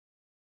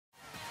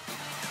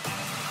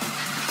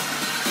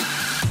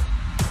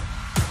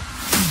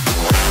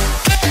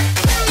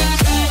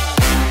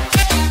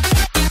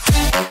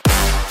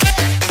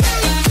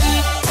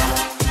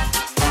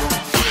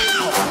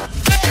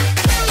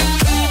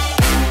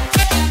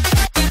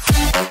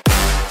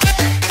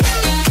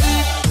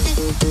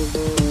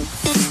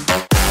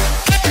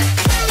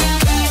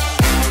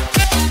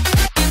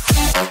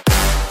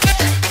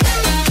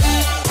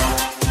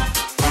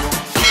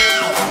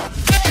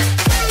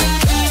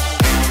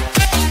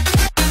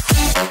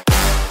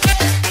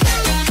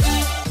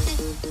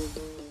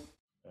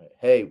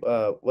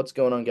What's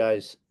going on,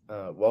 guys?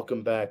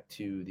 Welcome back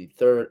to the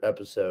third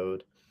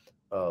episode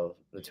of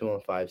the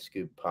 215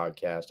 Scoop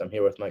podcast. I'm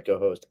here with my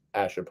co-host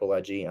Asher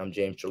Pileggi. I'm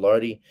James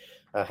Gilardi.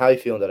 How you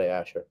feeling today,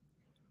 Asher?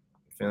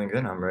 Feeling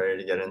good. I'm ready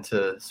to get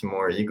into some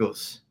more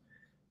Eagles.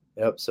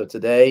 Yep. So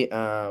today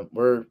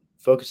we're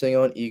focusing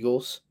on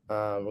Eagles.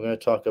 We're going to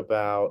talk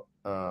about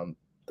the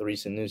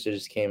recent news that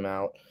just came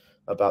out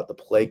about the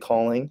play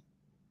calling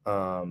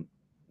um,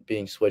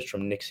 being switched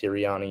from Nick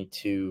Sirianni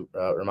to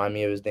remind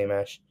me of his name,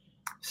 Ash.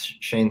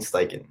 Shane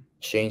Steichen.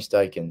 Shane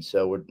Steichen.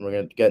 So we're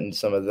going to get into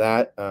some of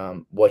that.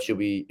 What should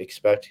we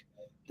expect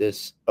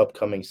this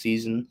upcoming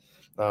season,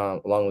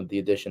 along with the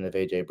addition of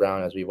A.J.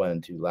 Brown, as we went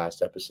into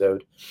last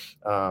episode.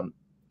 And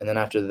then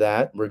after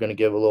that, we're going to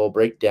give a little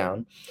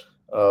breakdown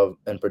of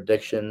and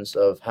predictions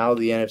of how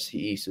the NFC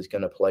East is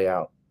going to play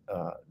out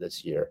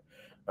this year,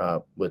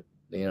 with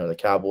the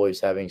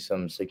Cowboys having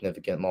some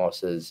significant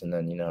losses, and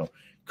then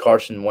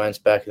Carson Wentz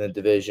back in the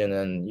division,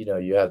 and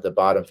you have the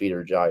bottom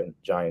feeder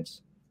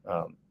Giants,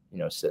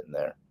 sitting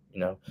there.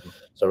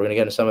 So we're gonna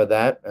get into some of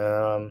that.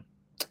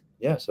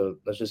 So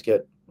let's just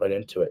get right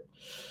into it.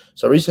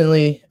 So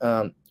recently,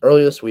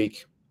 earlier this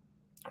week,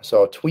 I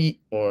saw a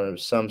tweet or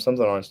something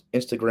on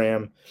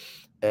Instagram,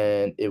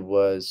 and it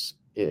was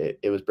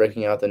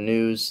breaking out the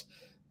news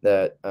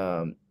that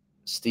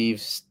Steve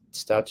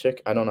Stachik,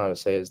 I don't know how to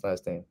say his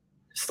last name.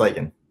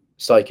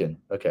 Steichen.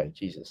 Okay,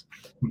 Jesus.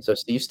 So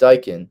Steve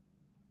Steichen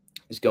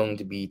is going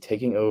to be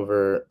taking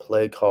over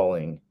play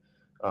calling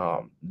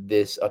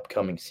this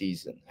upcoming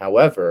season.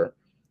 However,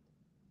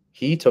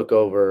 he took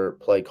over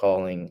play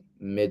calling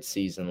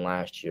mid-season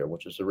last year,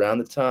 which was around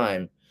the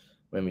time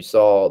when we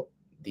saw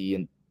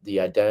the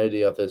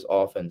identity of this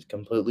offense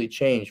completely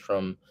change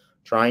from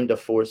trying to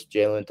force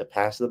Jalen to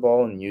pass the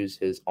ball and use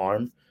his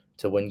arm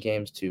to win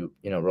games to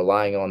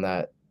relying on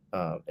that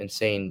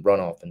insane run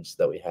offense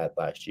that we had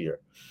last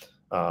year.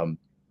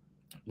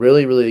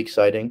 Really, really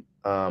exciting.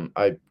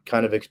 I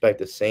kind of expect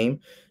the same.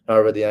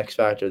 However, the X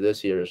factor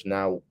this year is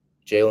now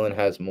Jalen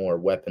has more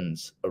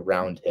weapons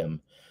around him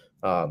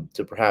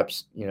to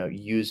perhaps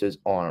use his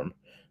arm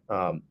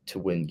to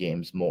win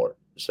games more.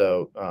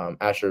 So,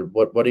 Asher,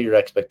 what are your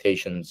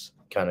expectations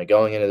kind of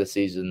going into the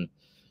season?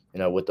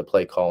 With the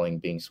play calling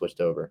being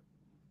switched over.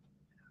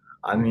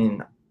 I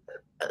mean,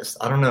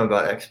 I don't know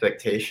about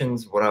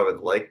expectations. What I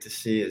would like to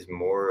see is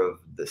more of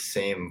the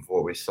same of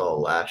what we saw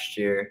last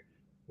year.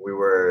 We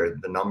were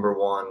the number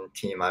one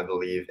team, I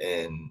believe,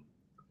 in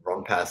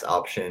run pass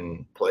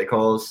option play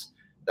calls.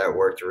 That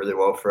worked really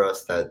well for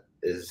us.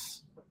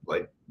 That's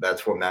what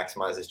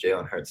maximizes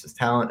Jalen Hurts'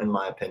 talent, in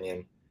my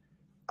opinion.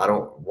 I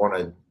don't want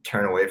to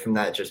turn away from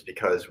that just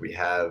because we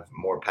have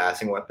more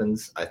passing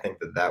weapons. I think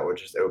that would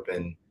just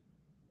open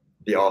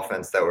the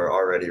offense that we're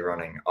already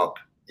running up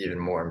even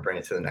more and bring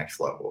it to the next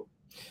level.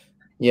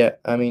 Yeah,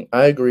 I mean,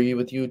 I agree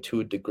with you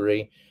to a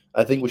degree.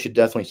 I think we should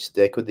definitely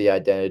stick with the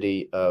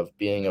identity of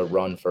being a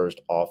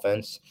run-first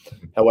offense.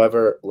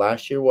 However,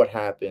 last year what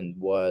happened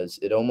was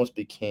it almost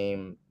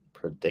became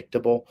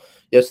predictable.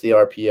 Yes, the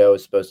RPO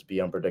is supposed to be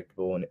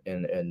unpredictable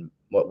in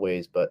what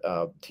ways, but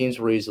teams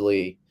were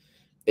easily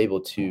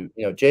able to,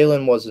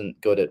 Jalen wasn't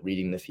good at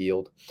reading the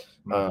field.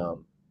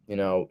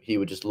 He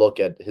would just look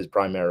at his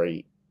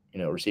primary,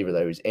 receiver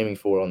that he was aiming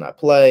for on that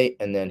play,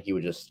 and then he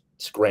would just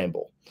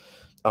scramble.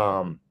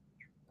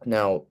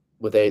 Now,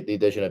 with the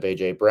addition of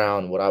A.J.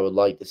 Brown, what I would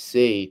like to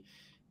see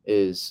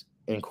is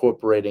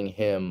incorporating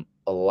him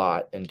a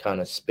lot and kind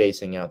of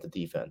spacing out the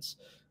defense,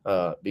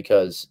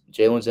 because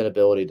Jalen's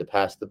inability to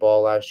pass the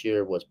ball last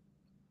year was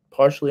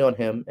partially on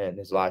him and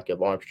his lack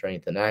of arm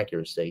strength and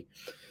accuracy,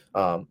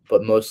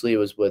 but mostly it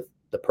was with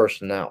the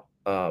personnel.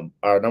 Our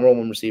number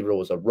one receiver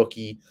was a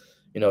rookie,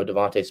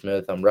 Devontae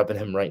Smith. I'm repping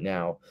him right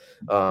now.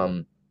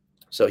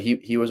 So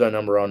he was our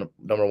number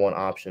one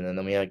option, and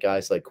then we had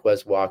guys like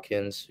Quez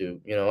Watkins, who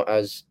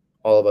as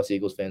all of us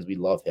Eagles fans, we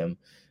love him.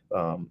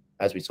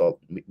 As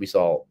we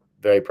saw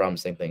very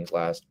promising things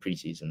last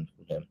preseason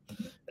from him,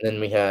 and then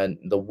we had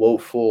the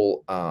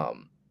woeful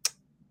Jalen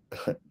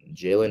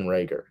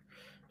Reagor,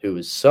 who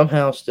is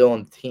somehow still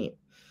on the team.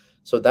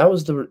 So that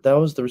was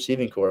the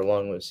receiving core,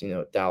 along with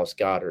Dallas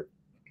Goedert.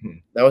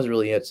 That was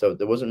really it. So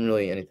there wasn't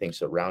really anything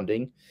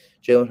surrounding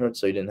Jalen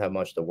Hurts, so he didn't have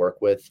much to work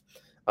with.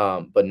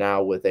 But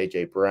now with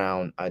A.J.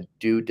 Brown, I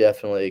do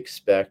definitely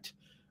expect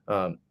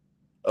a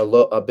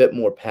bit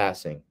more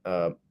passing,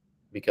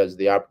 because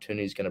the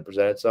opportunity is going to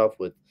present itself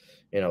with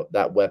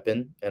that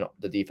weapon, and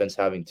the defense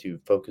having to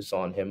focus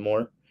on him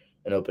more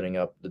and opening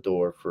up the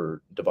door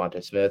for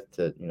Devontae Smith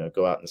to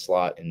go out in the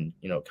slot and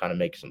kind of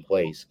make some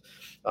plays.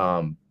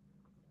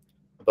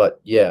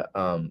 But yeah,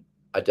 I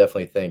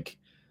definitely think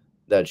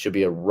that it should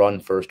be a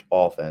run-first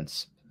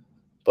offense,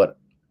 but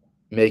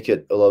make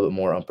it a little bit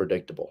more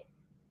unpredictable.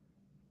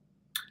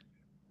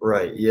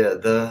 Right. Yeah.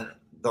 The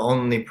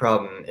only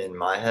problem in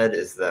my head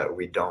is that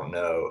we don't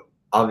know.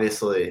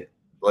 Obviously,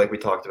 like we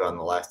talked about in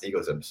the last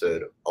Eagles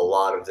episode, a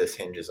lot of this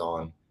hinges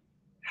on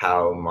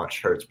how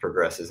much Hurts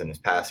progresses in his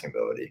passing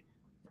ability.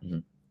 Mm-hmm.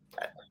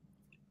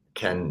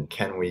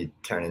 Can we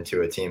turn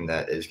into a team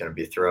that is going to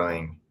be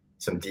throwing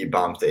some deep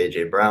bombs to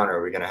A.J. Brown, or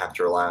are we going to have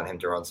to rely on him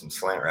to run some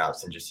slant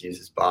routes and just use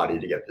his body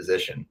to get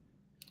position?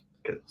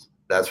 Because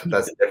that's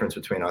the difference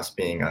between us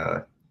being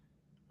a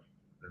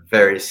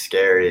very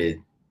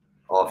scary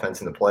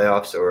offense in the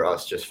playoffs or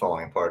us just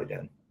falling apart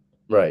again.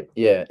 Right.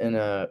 Yeah.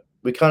 And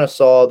we kind of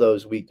saw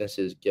those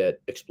weaknesses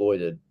get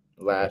exploited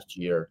last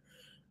year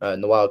in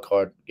the wild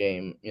card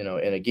game, in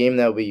a game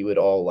that we would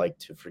all like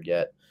to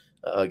forget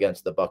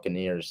against the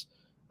Buccaneers.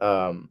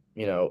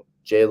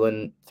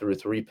 Jalen threw 2 or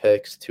 3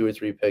 picks,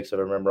 if I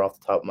remember off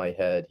the top of my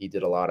head. He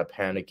did a lot of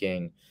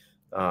panicking,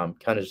 kind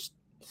of just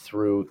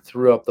threw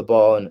up the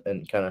ball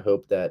and kind of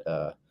hoped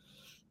that,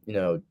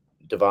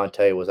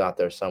 Devontae was out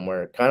there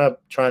somewhere, kind of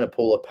trying to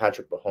pull a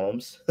Patrick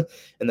Mahomes,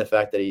 and the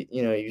fact that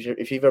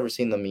if you've ever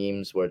seen the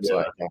memes where it's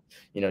like,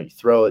 you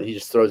throw it, he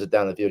just throws it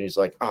down the field, and he's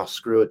like, oh,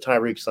 screw it,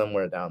 Tyreek's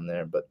somewhere down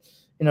there. But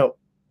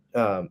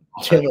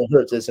Jalen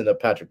Hurts isn't a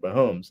Patrick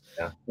Mahomes,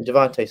 and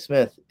Devontae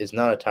Smith is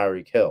not a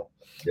Tyreek Hill.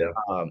 Yeah.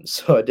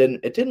 So it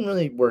didn't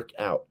really work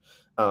out.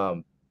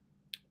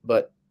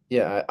 But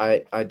yeah,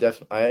 I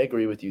definitely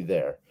agree with you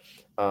there.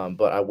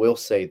 But I will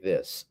say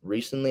this: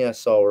 recently, I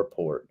saw a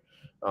report.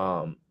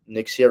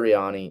 Nick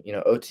Sirianni,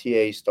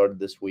 OTA started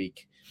this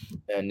week,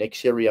 and Nick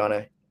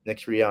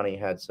Sirianni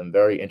had some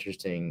very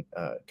interesting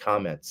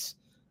comments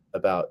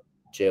about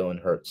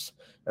Jalen Hurts.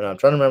 And I'm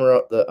trying to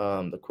remember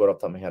the quote off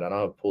the top of my head. I don't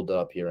have it pulled it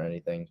up here or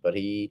anything, but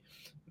he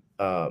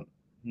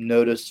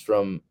noticed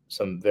from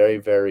some very,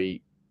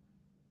 very,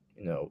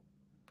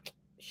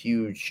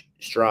 huge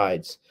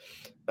strides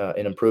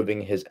in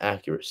improving his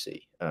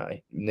accuracy.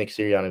 Nick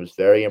Sirianni was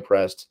very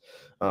impressed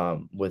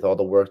with all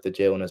the work that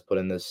Jalen has put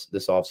in this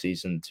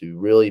offseason to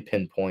really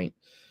pinpoint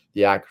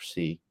the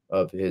accuracy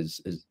of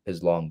his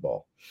long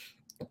ball,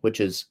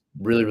 which is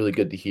really, really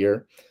good to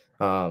hear.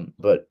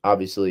 But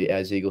obviously,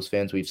 as Eagles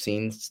fans, we've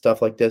seen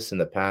stuff like this in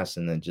the past,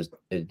 and then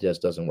it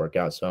just doesn't work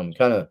out. So I'm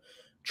kind of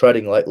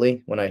treading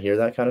lightly when I hear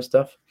that kind of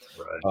stuff.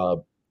 Right.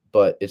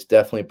 But it's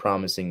definitely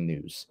promising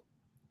news.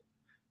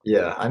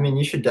 Yeah, I mean,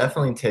 you should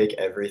definitely take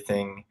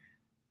everything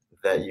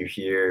that you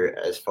hear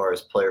as far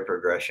as player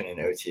progression in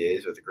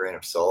OTAs with a grain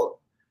of salt.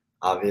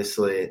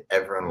 Obviously,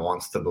 everyone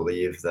wants to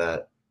believe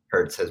that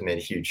Hurts has made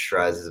huge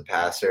strides as a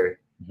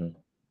passer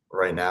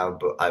right now,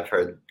 but I've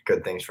heard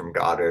good things from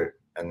Goddard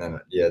and then,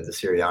 the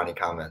Sirianni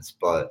comments.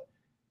 But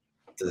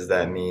does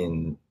that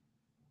mean,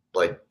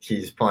 like,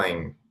 he's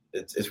playing –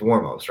 it's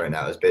warm-ups right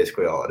now is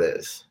basically all it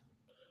is.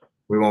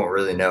 We won't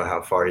really know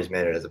how far he's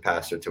made it as a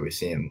passer until we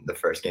see him the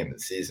first game of the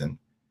season.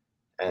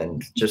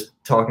 And just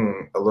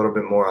talking a little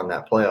bit more on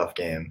that playoff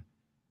game,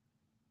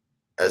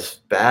 as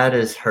bad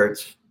as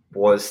Hurts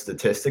was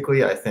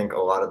statistically, I think a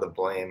lot of the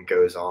blame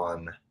goes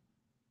on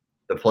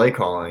the play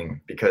calling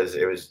because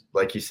it was,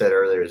 like you said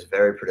earlier, it was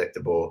very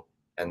predictable.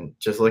 And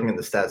just looking at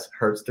the stats,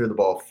 Hurts threw the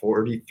ball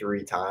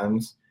 43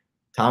 times.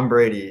 Tom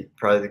Brady,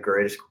 probably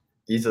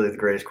easily the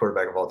greatest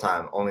quarterback of all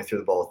time, only threw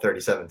the ball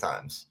 37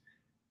 times.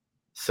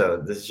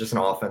 So this is just an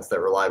offense that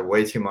relied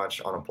way too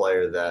much on a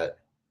player that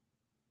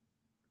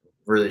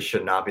really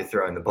should not be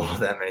throwing the ball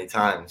that many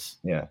times.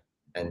 Yeah.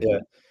 And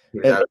he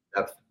was out of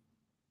depth.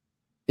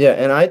 Yeah,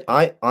 and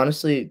I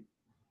honestly,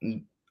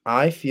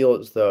 I feel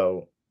as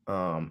though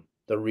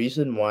the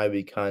reason why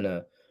we kind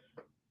of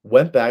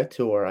went back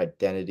to our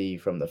identity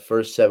from the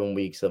first 7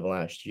 weeks of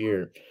last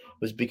year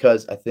was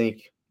because I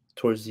think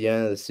towards the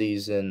end of the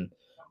season,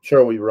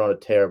 sure, we were on a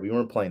tear. We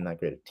weren't playing that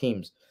great of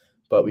teams,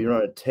 but we were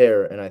on a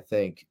tear, and I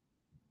think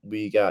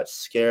we got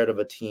scared of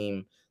a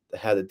team that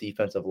had the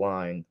defensive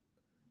line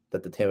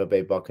that the Tampa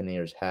Bay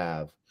Buccaneers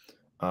have.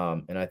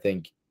 And I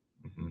think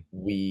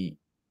we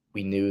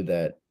knew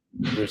that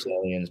Bruce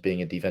Arians,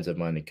 being a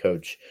defensive-minded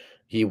coach,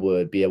 he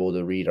would be able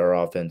to read our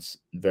offense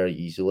very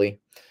easily.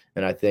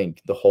 And I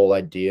think the whole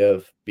idea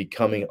of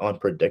becoming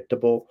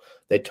unpredictable,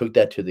 they took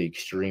that to the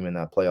extreme in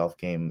that playoff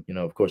game,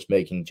 of course,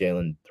 making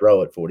Jalen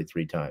throw it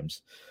 43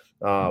 times.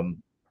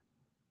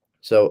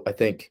 So I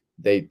think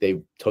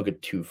they took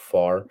it too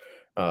far.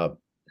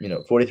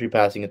 43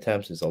 passing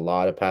attempts is a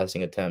lot of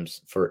passing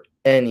attempts for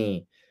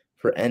any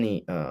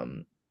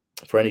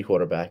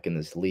quarterback in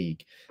this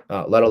league,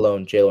 let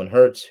alone Jalen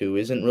Hurts, who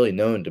isn't really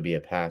known to be a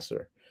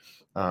passer.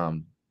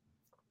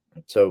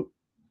 So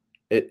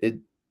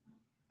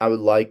I would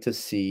like to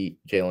see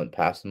Jalen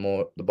pass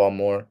the ball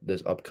more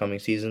this upcoming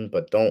season,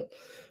 but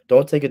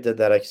don't take it to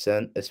that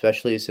extent,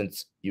 especially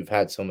since you've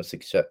had so much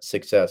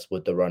success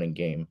with the running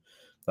game,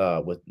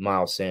 with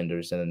Miles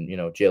Sanders and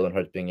Jalen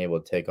Hurts being able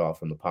to take off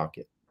from the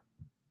pocket.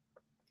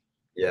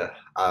 Yeah,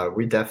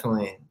 we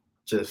definitely,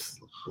 just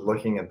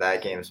looking at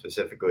that game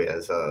specifically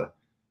as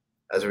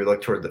we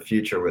look toward the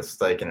future with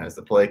Steichen as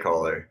the play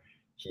caller,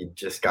 he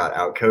just got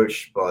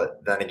outcoached.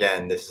 But then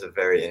again, this is a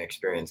very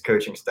inexperienced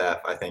coaching staff.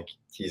 I think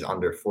he's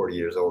under 40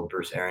 years old.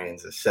 Bruce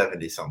Arians is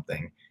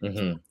 70-something.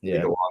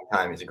 Yeah, a long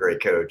time. He's a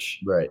great coach.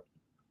 Right.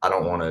 I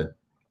don't want to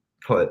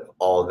put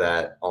all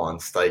that on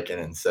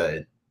Steichen and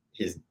say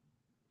he's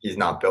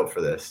not built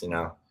for this,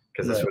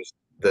 because this was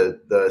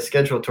the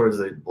schedule towards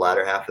the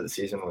latter half of the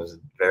season was a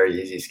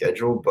very easy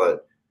schedule,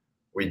 but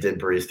we did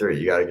breeze through it.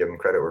 You got to give him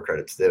credit where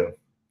credit's due.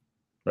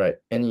 Right.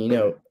 And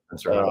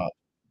That's right. uh,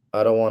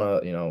 I don't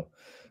want to,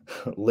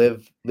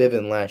 live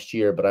in last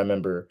year, but I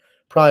remember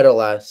prior to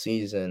last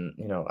season,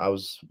 I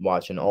was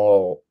watching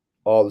all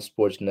the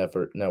sports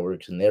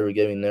networks, and they were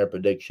giving their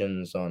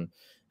predictions on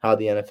how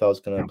the NFL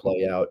is going to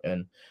play out.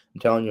 And I'm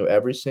telling you,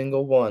 every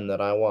single one that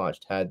I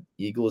watched had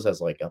Eagles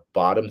as like a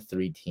bottom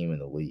three team in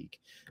the league.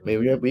 I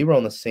mean, we were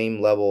on the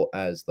same level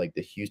as like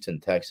the Houston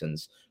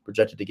Texans,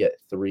 projected to get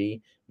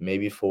 3,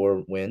 maybe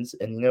 4 wins.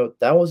 And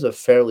that was a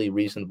fairly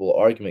reasonable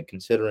argument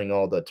considering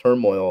all the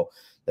turmoil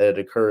that had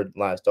occurred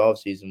last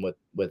offseason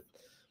with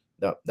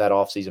that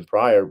offseason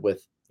prior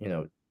with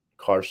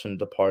Carson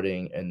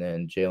departing and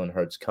then Jalen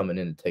Hurts coming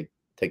in to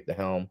take the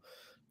helm.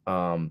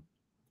 Um,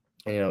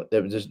 and,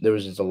 there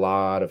was just a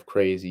lot of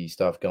crazy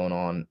stuff going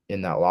on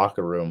in that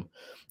locker room,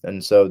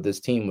 and so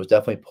this team was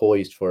definitely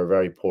poised for a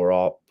very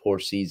poor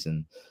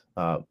season.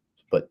 Uh,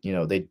 but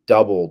they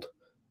doubled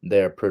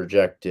their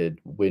projected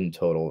win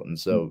total, and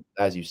so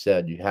as you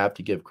said, you have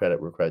to give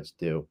credit where credit's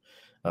due,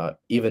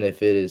 even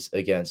if it is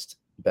against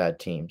bad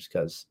teams,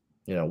 because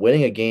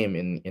winning a game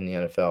in the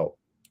NFL,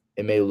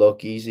 it may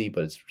look easy,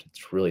 but it's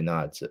really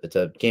not. It's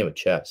a game of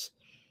chess.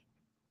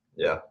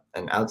 Yeah,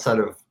 and outside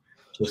of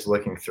just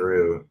looking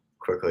through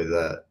quickly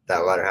that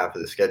latter half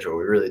of the schedule,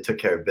 we really took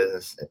care of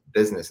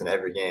business in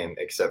every game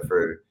except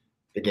for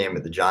the game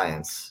with the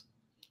Giants.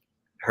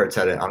 Hurts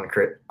had an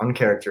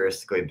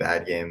uncharacteristically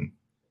bad game.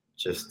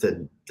 Just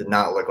did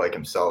not look like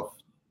himself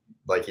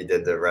like he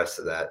did the rest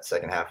of that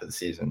second half of the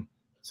season.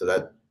 So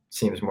that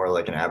seems more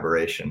like an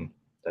aberration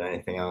than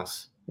anything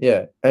else.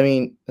 Yeah, I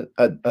mean,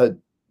 a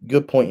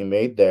good point you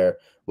made there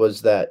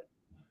was that,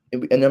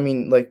 and I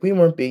mean, like we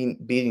weren't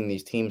beating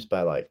these teams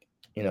by like,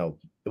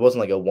 it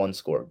wasn't like a one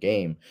score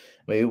game.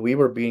 I mean, we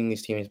were beating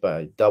these teams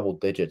by double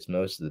digits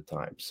most of the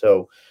time.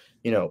 So,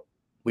 you know,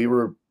 we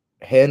were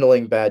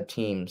handling bad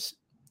teams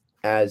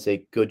as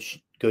a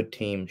good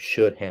team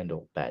should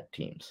handle bad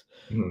teams.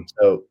 Mhm.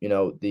 So,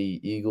 the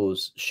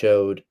Eagles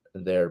showed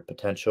their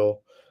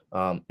potential,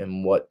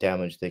 and what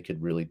damage they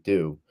could really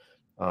do.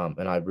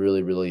 And I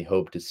really, really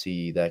hope to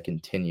see that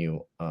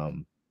continue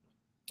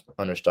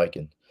under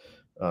Steichen.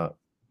 Uh,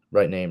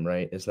 right name,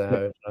 right? Is that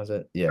how you pronounce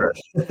it? Yeah.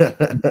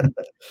 Correct.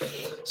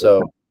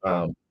 So,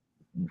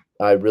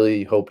 I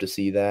really hope to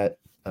see that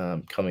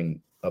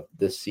coming up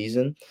this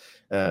season.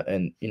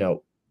 And,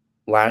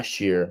 last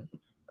year,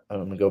 I'm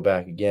going to go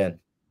back again.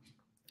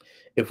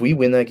 If we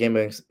win that game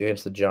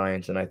against the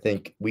Giants, and I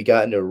think we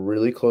got into a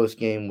really close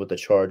game with the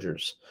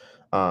Chargers.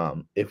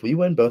 If we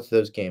win both of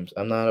those games,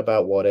 I'm not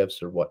about what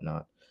ifs or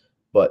whatnot,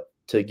 but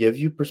to give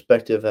you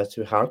perspective as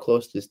to how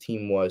close this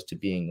team was to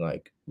being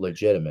like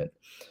legitimate,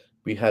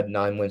 we had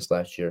 9 wins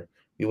last year.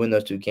 We win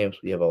those 2 games,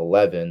 we have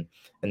 11.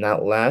 And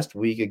that last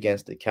week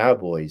against the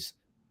Cowboys,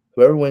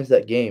 whoever wins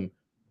that game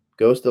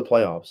goes to the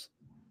playoffs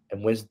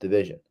and wins the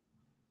division.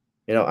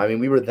 I mean,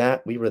 we were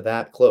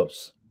that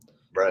close.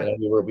 Right.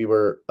 We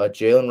were a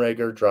Jalen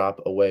Rager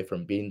drop away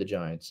from beating the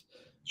Giants,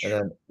 and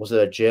then was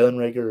it a Jalen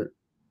Rager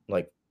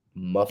like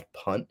muffed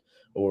punt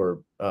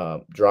or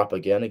drop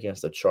again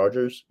against the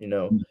Chargers?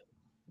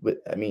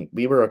 I mean,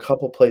 we were a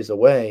couple plays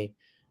away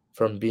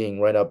from being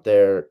right up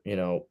there,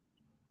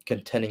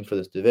 contending for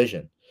this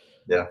division.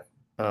 Yeah.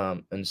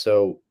 And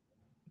so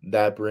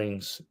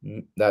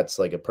that's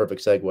like a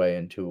perfect segue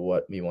into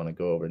what we want to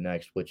go over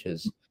next, which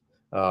is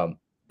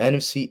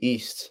NFC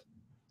East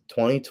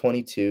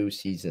 2022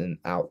 season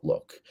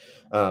outlook.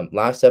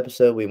 Last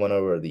episode, we went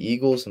over the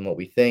Eagles and what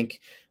we think.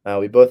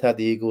 We both had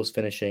the Eagles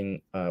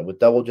finishing with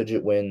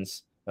double-digit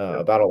wins, Yep.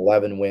 about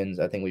 11 wins.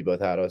 I think we both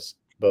had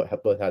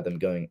them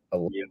going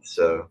 11. Yeah.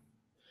 So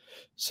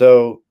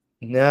So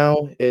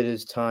now it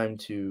is time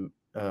to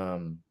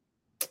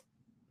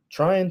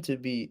try to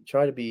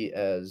be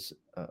as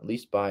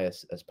least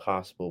biased as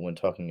possible when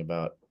talking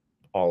about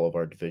all of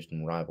our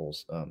division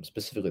rivals,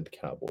 specifically the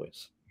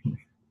Cowboys.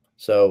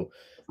 So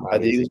I not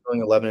think easy. he's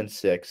going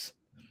 11-6,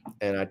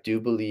 and I do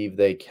believe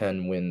they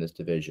can win this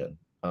division.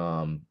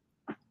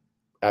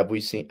 As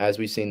we've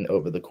seen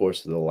over the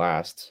course of the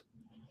last,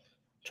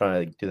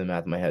 trying to do the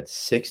math in my head,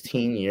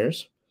 16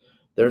 years,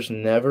 there's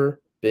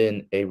never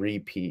been a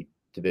repeat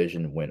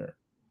division winner.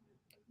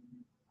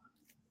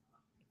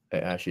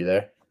 Hey, Ash, you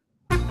there?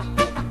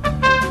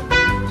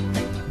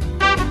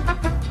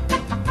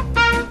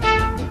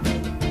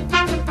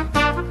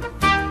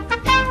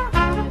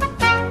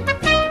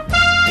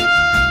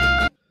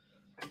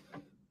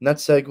 And that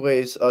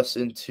segues us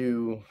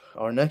into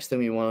our next thing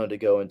we wanted to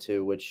go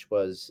into, which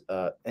was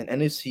an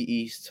NFC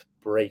East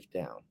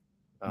breakdown.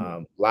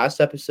 Last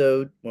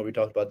episode, when we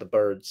talked about the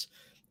Birds,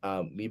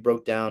 we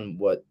broke down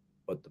what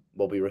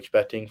we were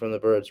expecting from the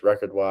Birds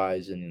record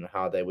wise, and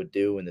how they would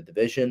do in the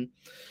division.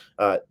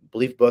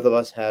 Believe both of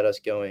us had us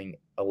going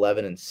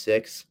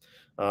 11-6,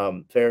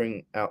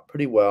 faring out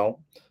pretty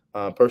well.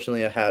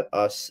 Personally, I had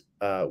us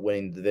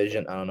winning the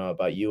division. I don't know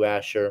about you,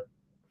 Asher.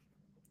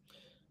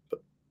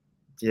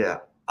 Yeah.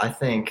 I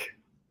think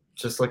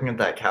just looking at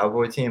that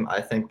Cowboy team,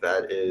 I think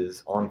that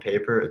is on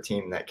paper a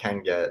team that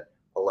can get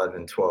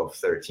 11, 12,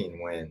 13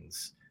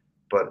 wins.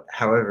 But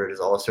however, it is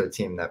also a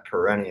team that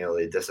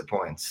perennially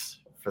disappoints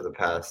for the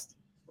past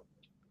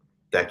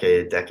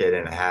decade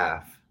and a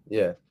half.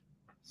 Yeah,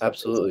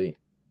 absolutely.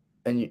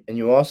 And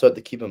you also have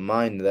to keep in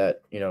mind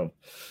that, I'm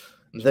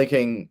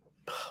thinking,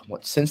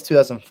 since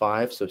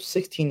 2005, so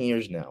 16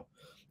 years now,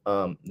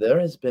 there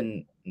has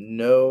been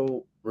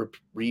no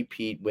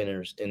repeat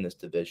winners in this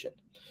division.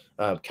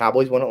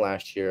 Cowboys won it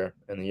last year,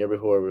 and the year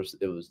before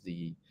it was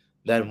the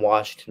then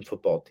Washington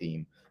football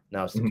team.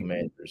 Now it's the Mhm.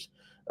 Commanders.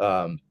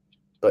 Um,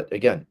 but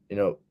again,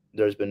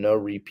 there's been no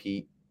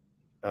repeat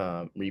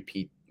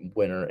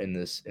winner in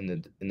this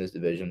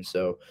division.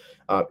 So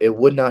it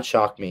would not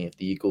shock me if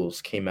the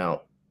Eagles came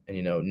out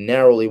and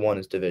narrowly won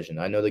his division.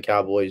 I know the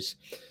Cowboys;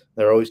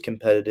 they're always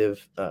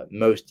competitive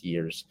most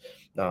years,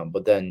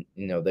 but then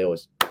they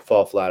always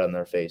fall flat on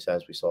their face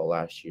as we saw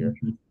last year.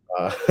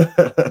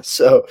 Mhm.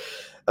 So,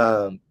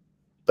 um,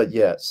 but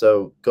yeah,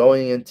 so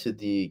going into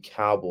the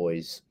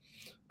Cowboys.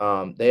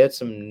 They had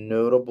some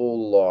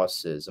notable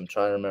losses. I'm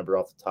trying to remember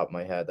off the top of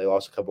my head. They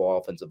lost a couple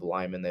offensive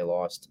linemen. They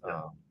lost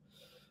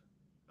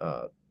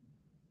uh,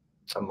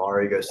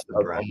 Amari goes to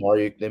the Browns.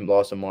 Amari. They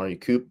lost Amari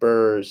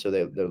Cooper, so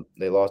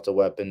they lost a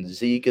weapon.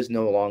 Zeke is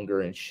no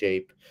longer in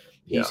shape.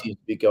 He Yeah. seems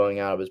to be going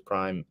out of his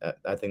prime.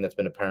 I think that's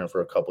been apparent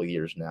for a couple of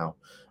years now.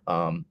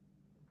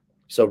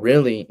 So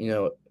really,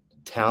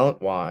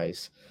 talent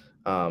wise,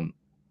 um,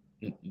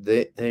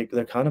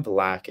 they're kind of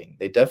lacking.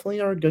 They definitely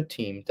are a good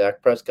team.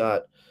 Dak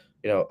Prescott,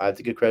 I have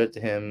to give credit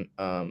to him.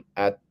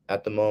 At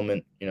the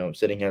moment,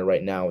 sitting here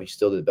right now, he's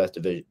still the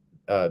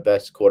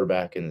best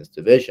quarterback in this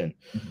division.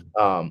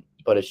 Mhm.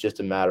 But it's just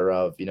a matter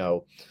of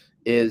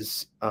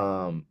is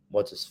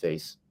what's his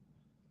face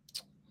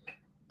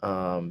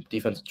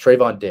defense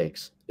Trayvon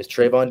Diggs. Is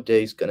Trayvon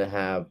Diggs going to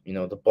have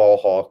the ball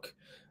hawk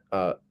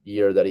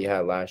year that he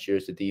had last year?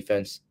 Is the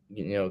defense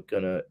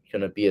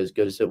gonna be as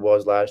good as it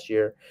was last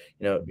year?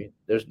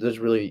 There's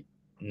really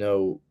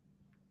no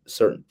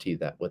certainty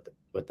that with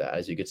that,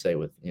 as you could say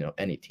with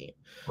any team.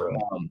 Right.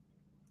 Um,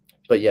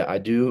 but yeah, I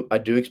do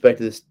expect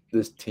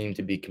this team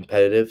to be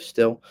competitive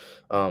still.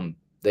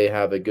 They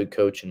have a good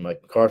coach in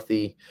Mike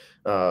McCarthy,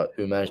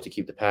 who managed to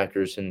keep the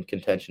Packers in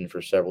contention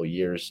for several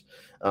years.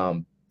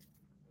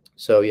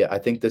 So yeah, I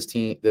think this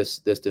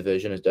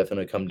division is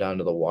definitely come down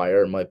to the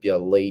wire. It might be a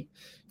late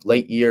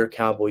year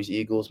Cowboys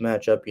Eagles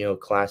matchup.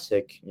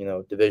 Classic.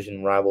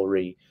 Division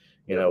rivalry.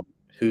 You Yeah. know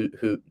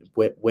who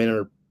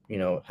winner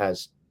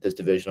has this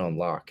division on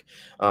lock.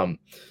 Um,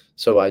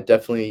 so I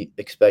definitely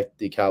expect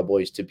the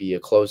Cowboys to be a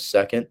close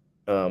second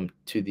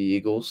to the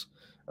Eagles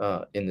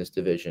in this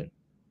division.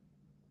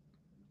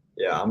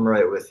 Yeah, I'm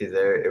right with you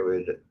there. It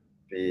would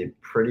be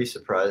pretty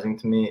surprising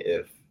to me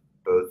if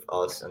both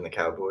us and the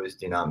Cowboys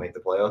do not make the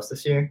playoffs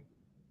this year.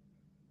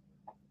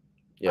 I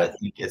Yeah.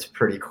 think it's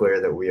pretty clear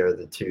that we are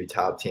the two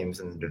top teams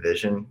in the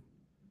division.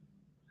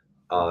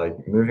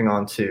 Moving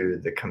on to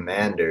the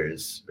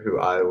Commanders, who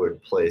I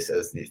would place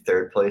as the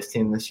third place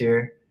team this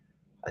year.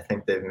 I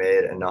think they've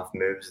made enough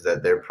moves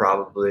that they're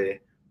probably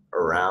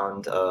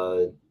around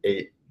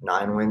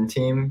 8-9 win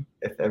team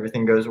if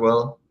everything goes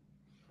well.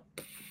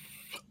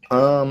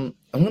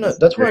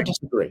 That's where I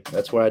disagree.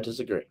 That's where I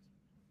disagree.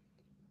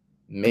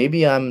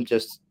 Maybe I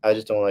just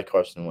don't like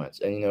Carson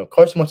Wentz. And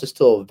Carson Wentz is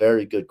still a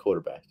very good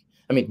quarterback.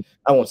 I mean,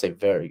 I won't say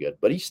very good,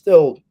 but he's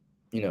still,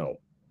 you know,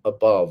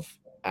 above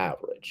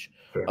average.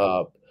 Sure.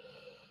 Uh,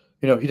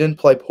 he didn't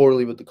play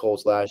poorly with the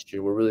Colts last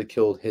year. What really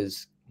killed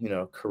his,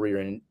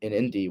 career in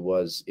Indy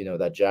was,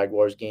 that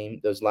Jaguars game.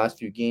 Those last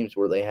few games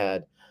where they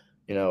had,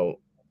 you know,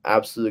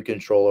 absolute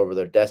control over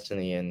their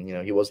destiny, and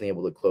he wasn't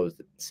able to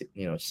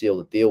seal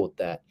the deal with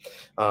that.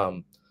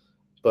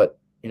 But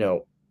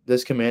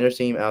this Commanders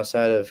team,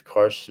 outside of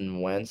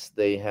Carson Wentz,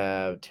 they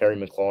have Terry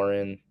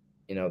McLaurin.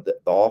 The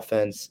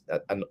offense.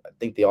 I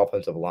think the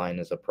offensive line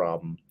is a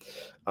problem.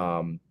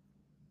 Um,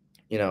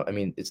 I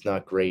mean, it's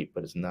not great,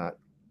 but it's not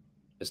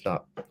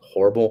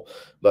horrible.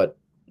 But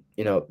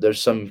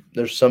there's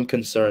some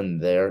concern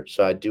there.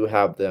 So I do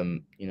have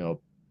them,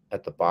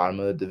 at the bottom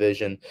of the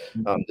division.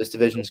 This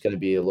division is going to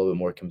be a little bit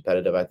more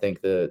competitive. I think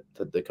the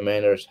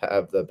Commanders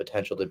have the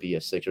potential to be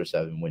a 6 or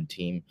 7 win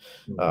team.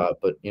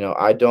 But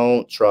I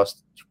don't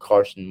trust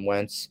Carson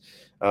Wentz.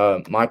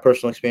 My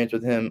personal experience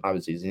with him,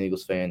 obviously, he's an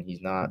Eagles fan.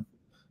 He's not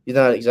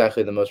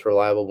exactly the most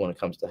reliable when it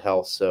comes to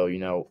health. So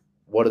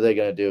what are they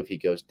going to do if he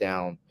goes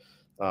down?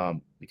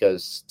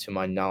 Because to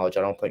my knowledge,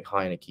 I don't think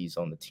Heineke's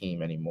on the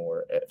team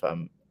anymore. If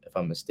I'm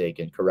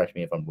mistaken, correct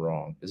me if I'm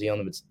wrong. Is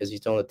he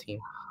still on the team?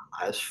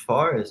 As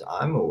far as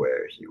I'm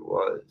aware, he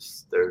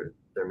was. There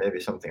may be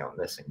something I'm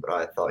missing, but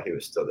I thought he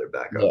was still their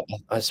Yeah, backup.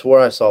 I swore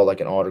I saw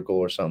like an article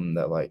or something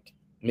that like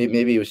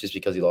maybe it was just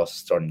because he lost his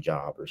starting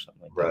job or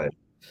something like that. Right.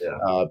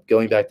 Yeah.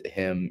 Going back to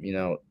him,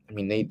 I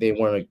mean they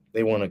weren't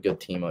a good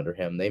team under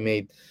him. They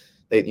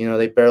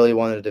barely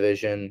won the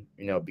division,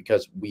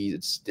 because we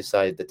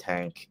decided to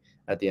tank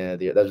at the end of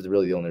the year. That was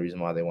really the only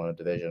reason why they won a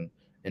division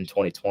in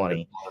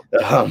 2020.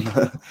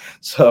 Um,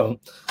 so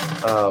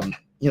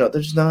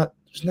there's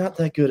not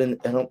that good, and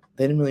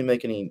they didn't really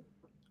make any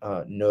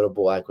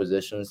notable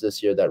acquisitions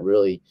this year that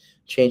really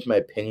change my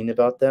opinion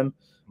about them.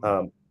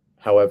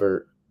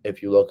 However,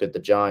 if you look at the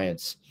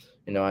Giants,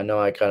 I know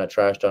I kind of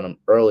trashed on them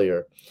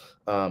earlier,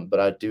 but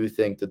I do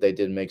think that they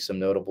did make some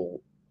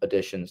notable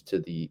additions to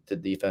the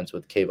defense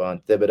with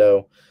Kayvon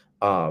Thibodeau.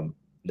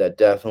 That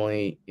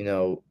definitely,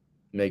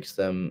 makes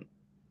them,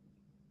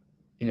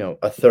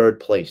 a third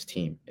place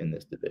team in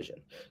this division.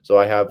 So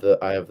I have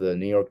the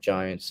New York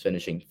Giants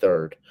finishing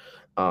third,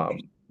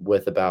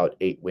 with about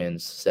 8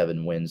 wins,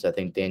 7 wins. I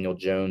think Daniel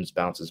Jones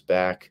bounces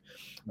back.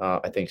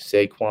 I think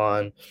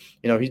Saquon,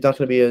 he's not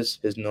going to be his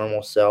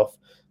normal self,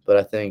 but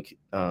I think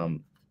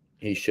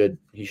he should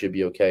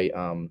be okay.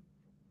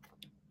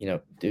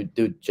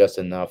 Do just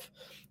enough.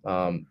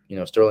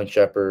 Sterling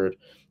Shepard,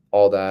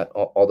 all that,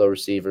 all the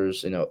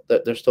receivers.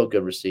 They're still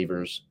good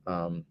receivers.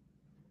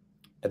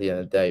 At the end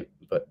of the day.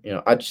 But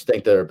I just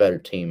think they're a better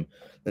team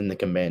than the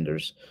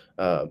Commanders,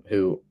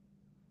 who,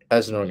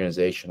 as an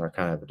organization, are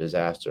kind of a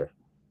disaster.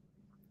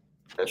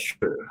 That's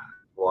true.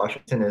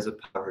 Washington is a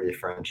poverty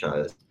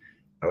franchise.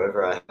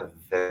 However, I have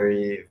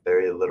very,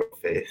 very little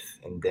faith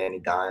in Danny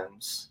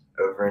Dimes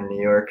over in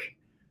New York.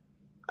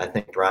 I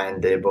think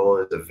Brian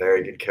Daboll is a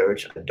very good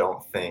coach. I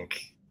don't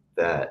think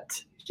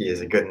that he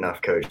is a good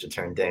enough coach to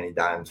turn Danny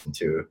Dimes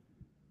into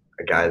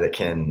a guy that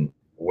can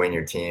win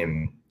your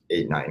team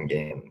 8-9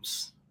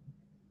 games.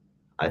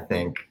 I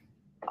think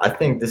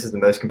this is the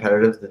most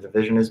competitive the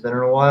division has been in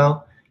a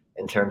while,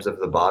 in terms of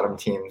the bottom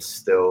teams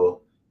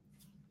still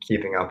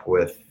keeping up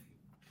with,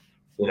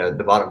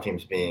 the bottom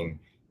teams being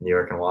New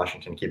York and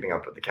Washington keeping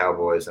up with the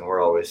Cowboys, and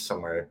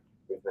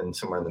we've been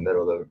somewhere in the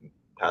middle the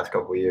past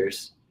couple of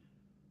years.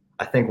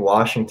 I think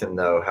Washington,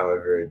 though,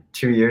 however,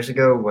 2 years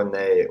ago when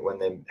they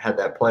had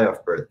that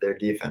playoff berth, their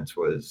defense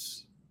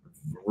was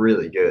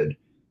really good.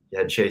 You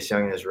had Chase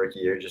Young in his rookie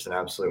year, just an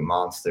absolute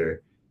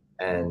monster.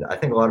 And I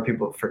think a lot of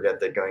people forget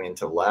that going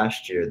into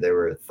last year, they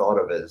were thought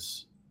of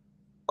as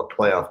a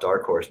playoff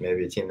dark horse,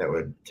 maybe a team that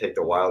would take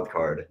the wild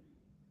card,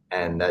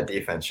 and that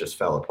defense just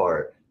fell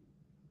apart.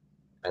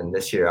 And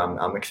this year,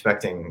 I'm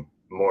expecting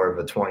more of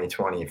a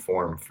 2020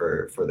 form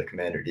for the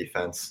Commander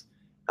defense.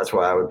 That's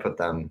why I would put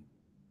them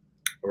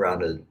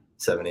around a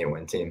 7-8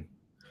 win team,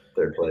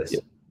 third place.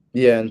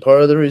 Yeah, and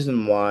part of the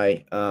reason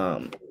why, I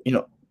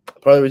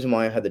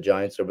had the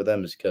Giants over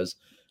them is because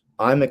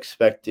I'm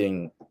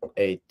expecting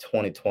a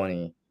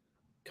 2020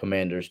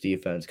 Commanders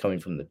defense coming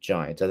from the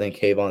Giants. I think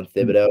Kayvon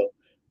Thibodeau,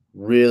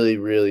 really,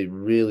 really,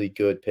 really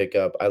good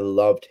pickup. I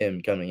loved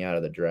him coming out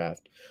of the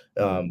draft.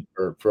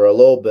 For a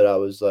little bit, I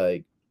was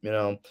like, we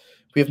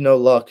have no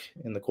luck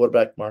in the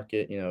quarterback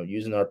market,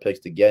 using our picks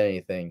to get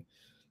anything.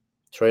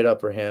 Trade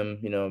up for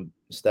him,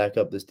 stack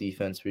up this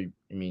defense.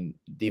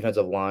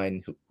 Defensive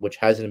line, which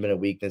hasn't been a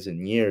weakness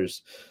in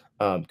years,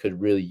 could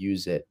really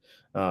use it.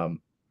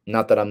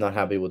 Not that I'm not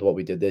happy with what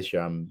we did this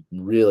year. I'm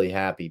really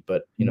happy,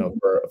 but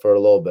for a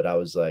little bit, I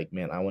was like,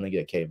 man, I want to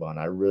get Kayvon.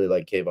 I really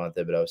like Kayvon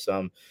Thibodeau, so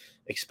I'm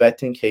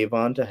expecting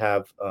Kayvon to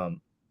have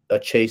a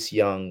Chase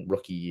Young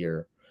rookie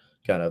year.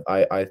 Kind of,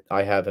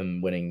 I have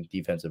him winning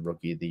Defensive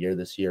Rookie of the Year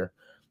this year.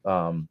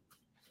 I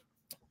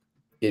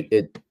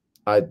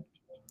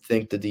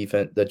think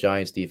the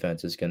Giants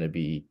defense is going to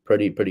be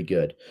pretty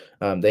good.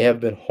 They have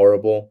been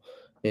horrible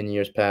in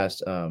years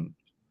past. I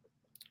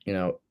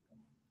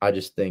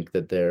just think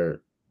that they're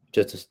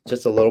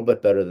just a little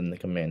bit better than the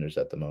Commanders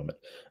at the moment.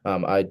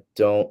 I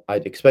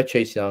expect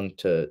Chase Young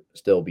to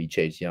still be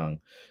Chase Young,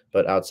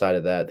 but outside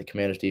of that, the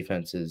Commanders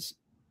defense is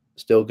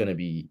still going to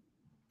be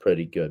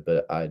pretty good,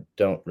 but I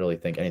don't really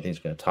think anything's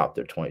going to top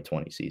their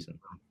 2020 season.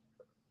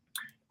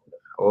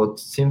 Well, it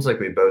seems like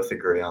we both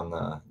agree on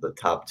the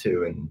top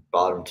two and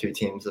bottom two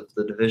teams of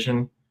the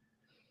division.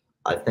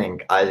 I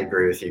think I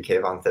agree with you.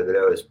 Kayvon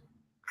Thibodeau is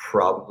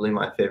probably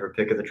my favorite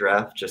pick of the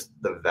draft. Just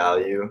the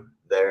value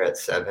there at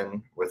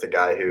 7 with a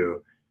guy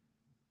who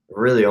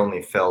really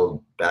only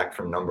fell back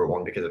from number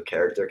 1 because of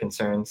character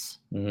concerns.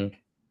 Mm-hmm.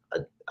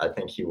 I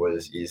think he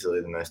was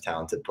easily the most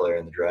talented player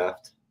in the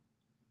draft.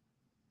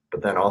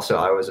 But then also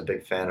I was a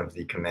big fan of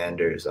the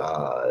Commanders'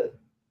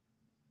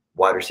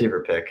 wide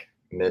receiver pick,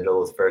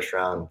 middle of the first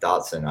round,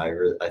 Dotson.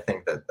 I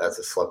think that's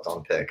a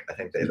slept-on pick. I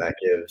think that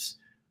gives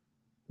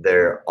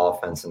their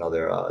offense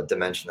another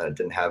dimension that it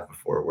didn't have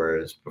before,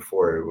 whereas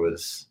before it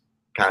was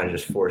kind of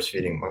just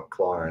force-feeding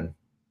McLaurin.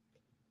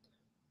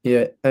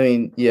 Yeah,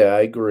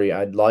 I agree.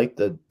 I'd like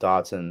the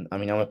Dotson.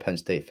 I'm a Penn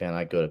State fan.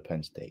 I go to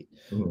Penn State.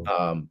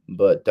 Mm-hmm.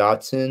 But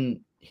Dotson,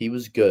 he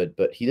was good,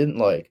 but he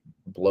didn't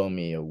blow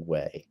me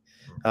away.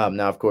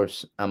 Now, of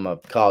course, I'm a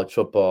college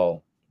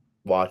football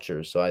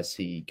watcher, so I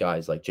see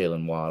guys like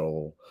Jalen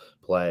Waddle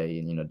play,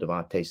 and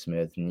Devontae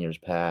Smith in years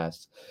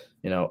past.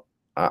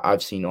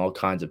 I've seen all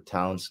kinds of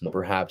talents, and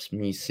perhaps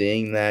me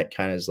seeing that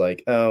kind of is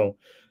like, oh,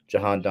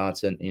 Jahan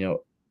Dotson.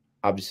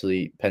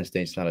 Obviously Penn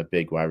State's not a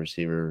big wide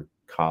receiver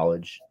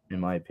college, in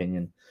my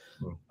opinion.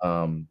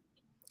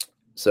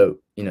 So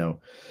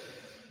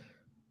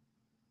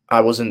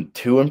I wasn't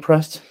too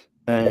impressed.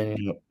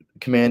 And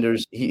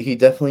Commanders, he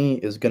definitely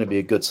is going to be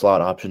a good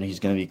slot option. He's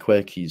going to be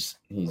quick. He's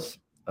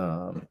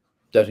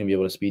definitely be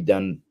able to speed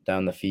down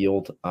the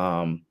field.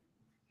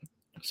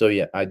 So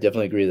yeah, I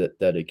definitely agree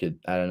that it could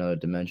add another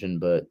dimension,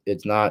 but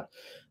it's not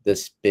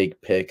this big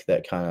pick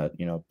that kind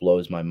of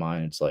blows my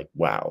mind. It's like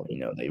wow,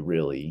 they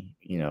really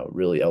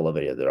really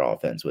elevated their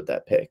offense with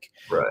that pick.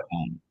 Right.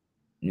 Um,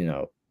 you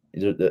know,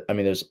 I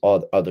mean, there's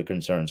all other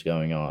concerns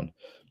going on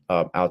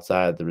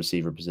outside the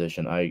receiver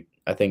position. I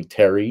think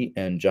Terry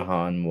and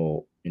Jahan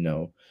will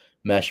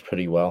mesh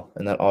pretty well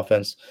in that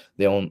offense.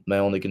 My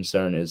only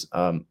concern is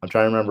I'm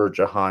trying to remember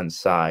Jahan's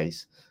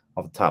size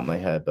off the top of my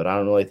head, but I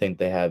don't really think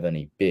they have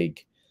any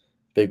big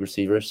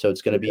receivers. So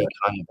it's going to Yeah. be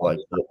kind of like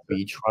what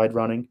we tried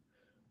running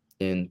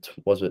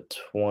was it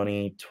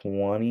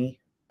 2020?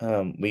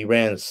 We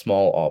ran a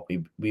small off.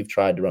 We've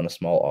tried to run a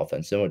small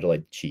offense similar to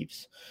like the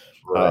Chiefs.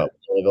 Right.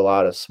 We have a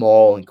lot of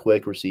small and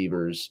quick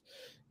receivers.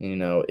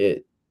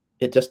 It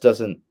just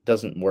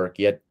doesn't work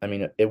yet. I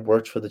mean, it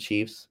worked for the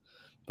Chiefs,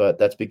 but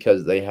that's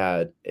because they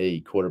had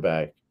a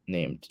quarterback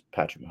named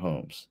Patrick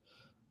Mahomes,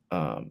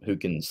 who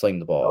can sling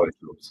the ball Always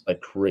helps. like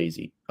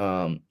crazy.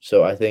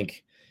 So I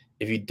think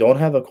if you don't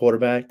have a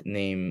quarterback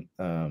named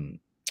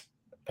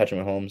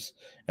Patrick Mahomes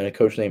and a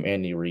coach named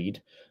Andy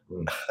Reid,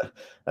 Mm.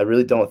 I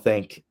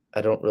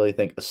don't really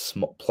think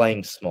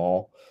playing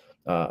small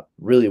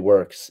really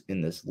works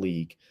in this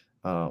league,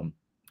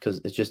 because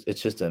it's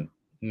just a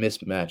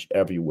mismatch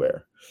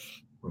everywhere.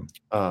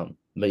 Mm.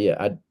 But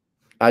yeah,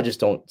 I just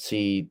don't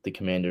see the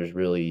Commanders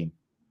really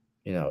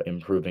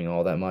improving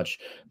all that much.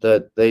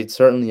 They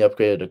certainly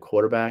upgraded a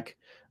quarterback,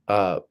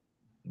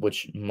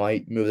 which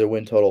might move their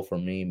win total for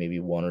me, maybe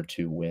 1 or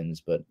 2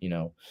 wins, but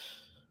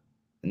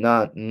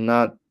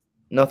not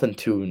nothing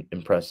too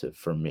impressive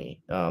for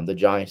me. The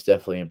Giants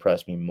definitely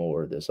impressed me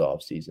more this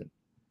offseason.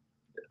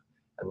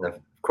 And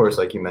of course,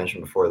 like you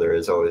mentioned before, there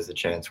is always the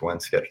chance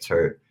Wentz gets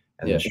hurt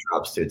and Yeah. then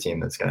drops to a team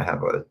that's going to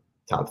have a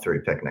top 3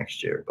 pick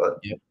next year. But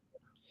Yep.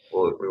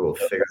 we will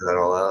figure that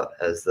all out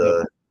as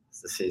the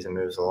season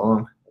moves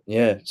along.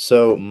 Yeah.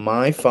 So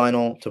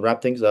to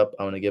wrap things up,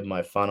 I'm gonna give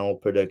my final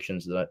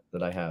predictions that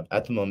I have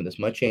at the moment. This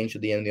might change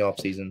at the end of the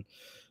offseason.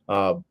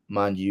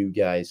 Mind you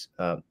guys,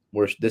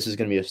 this is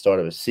gonna be a start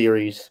of a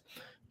series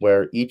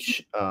where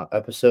each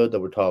episode that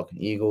we're talking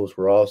Eagles,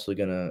 we're also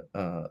gonna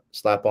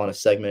slap on a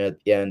segment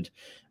at the end.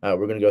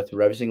 We're gonna go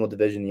through every single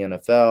division in the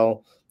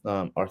NFL,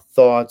 our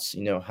thoughts,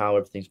 how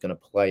everything's gonna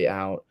play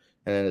out.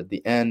 And then at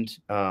the end,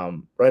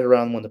 right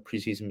around when the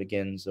preseason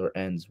begins or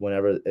ends,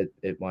 whenever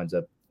it winds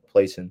up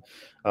placing,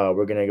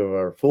 we're going to give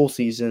our full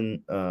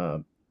season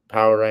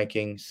power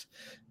rankings,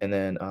 and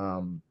then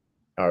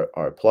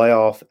our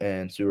playoff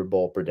and Super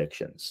Bowl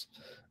predictions.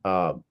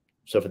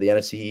 So for the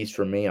NFC East,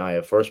 for me, I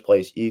have first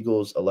place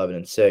Eagles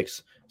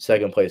 11-6,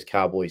 second place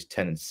Cowboys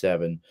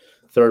 10-7,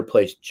 third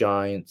place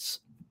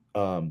Giants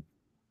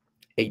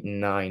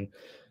 8-9,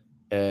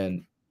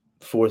 and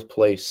fourth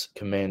place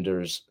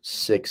Commanders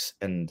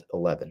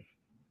 6-11.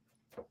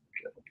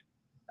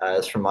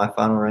 As for my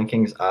final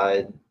rankings,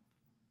 I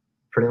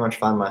pretty much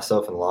find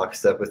myself in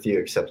lockstep with you,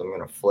 except I'm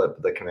going to flip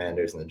the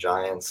Commanders and the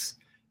Giants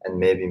and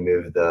maybe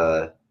move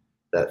that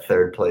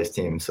third place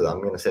team. So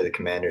I'm going to say the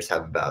Commanders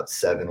have about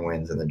 7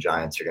 wins and the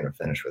Giants are going to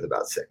finish with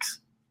about 6.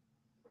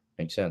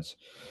 Makes sense.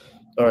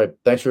 All right.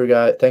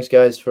 Thanks,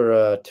 guys,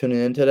 for tuning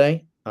in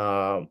today.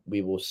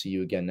 We will see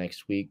you again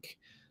next week.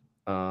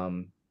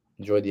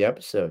 Enjoy the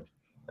episode.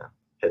 Yeah.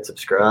 Hit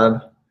subscribe,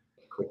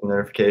 click the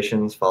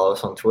notifications, follow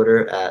us on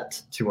Twitter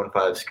at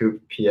 215scoop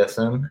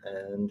PSM,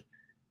 and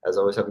as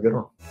always, have a good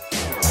one.